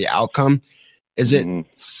regardless of the outcome. Is it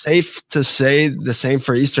safe to say the same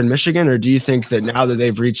for Eastern Michigan, or do you think that now that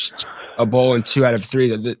they've reached a bowl in 2 out of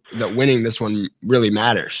 3, that winning this one really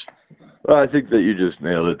matters? Well, I think that you just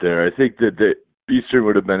nailed it there. I think that Eastern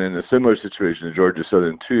would have been in a similar situation to Georgia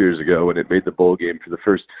Southern 2 years ago when it made the bowl game for the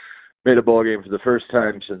first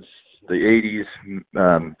time since the 80s.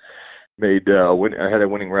 Had a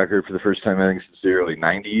winning record for the first time, I think, since the early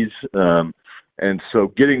 90s. And so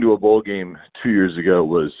getting to a bowl game 2 years ago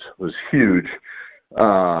was huge.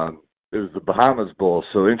 It was the Bahamas Bowl.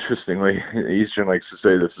 So interestingly, Eastern likes to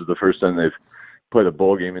say this is the first time they've played a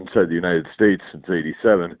bowl game inside the United States since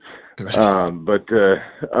 '87. I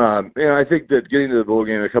think that getting to the bowl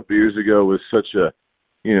game a couple of years ago was such a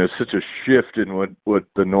shift in what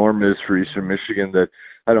the norm is for Eastern Michigan that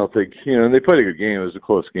I don't think, and they played a good game. It was a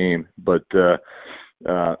close game, but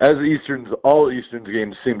as all Eastern's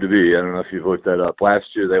games seem to be. I don't know if you've looked that up.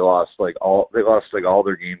 Last year they lost all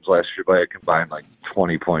their games last year by a combined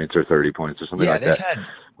 20 points or 30 points or something like that.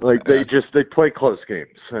 They play close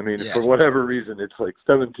games. I mean, for whatever reason, it's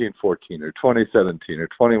 17-14 or 20-17 or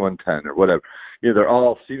 21-10 or whatever. They're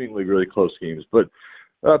all seemingly really close games, but.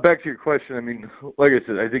 Back to your question, I mean, like I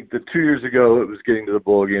said, I think that 2 years ago it was getting to the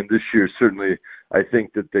bowl game. This year, certainly, I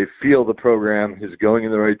think that they feel the program is going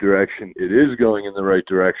in the right direction. It is going in the right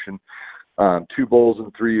direction. 2 bowls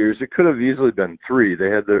in 3 years. It could have easily been 3.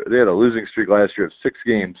 They had a losing streak last year of 6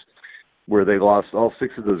 games where they lost all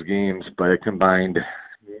 6 of those games by a combined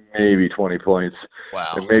maybe 20 points.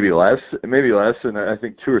 Wow. And maybe less. And I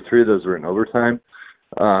think 2 or 3 of those were in overtime.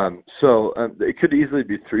 It could easily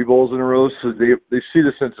be 3 bowls in a row. So they see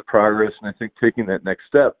the sense of progress, and I think taking that next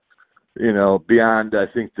step, beyond I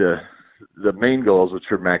think the main goals,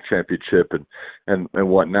 which are MAC championship and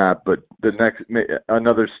whatnot. But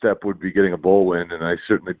another step would be getting a bowl win, and I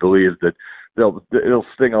certainly believe that it'll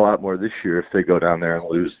sting a lot more this year if they go down there and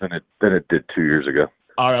lose than it did 2 years ago.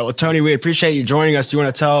 All right. Well, Tony, we appreciate you joining us. Do you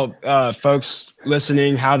want to tell folks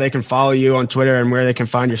listening how they can follow you on Twitter and where they can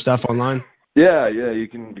find your stuff online? Yeah, you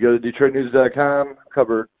can go to DetroitNews.com,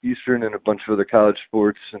 cover Eastern and a bunch of other college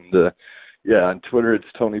sports, and on Twitter it's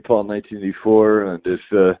TonyPaul1984. And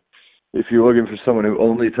if you're looking for someone who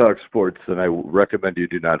only talks sports, then I recommend you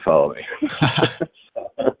do not follow me.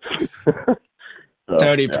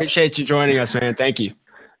 Tony, appreciate you joining us, man. Thank you.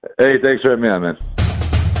 Hey, thanks for having me on, man.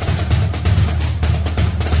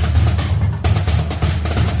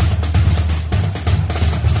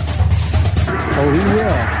 Oh, he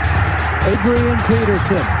will. Adrian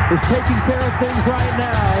Peterson is taking care of things right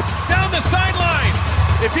now. Down the sideline.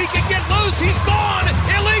 If he can get loose, he's gone.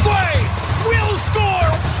 Eligwe will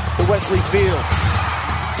score. The Wesley Fields.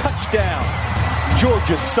 Touchdown.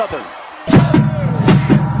 Georgia Southern.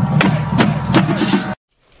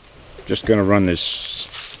 Just going to run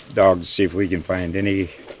this dog to see if we can find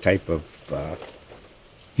any type of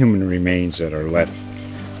human remains that are left.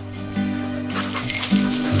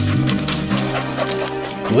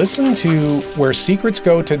 Listen to Where Secrets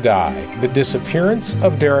Go to Die, The Disappearance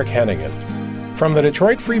of Derek Hennigan. From the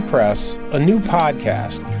Detroit Free Press, a new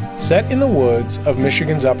podcast set in the woods of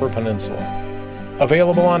Michigan's Upper Peninsula.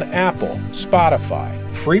 Available on Apple, Spotify,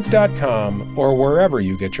 Freep.com, or wherever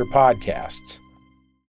you get your podcasts.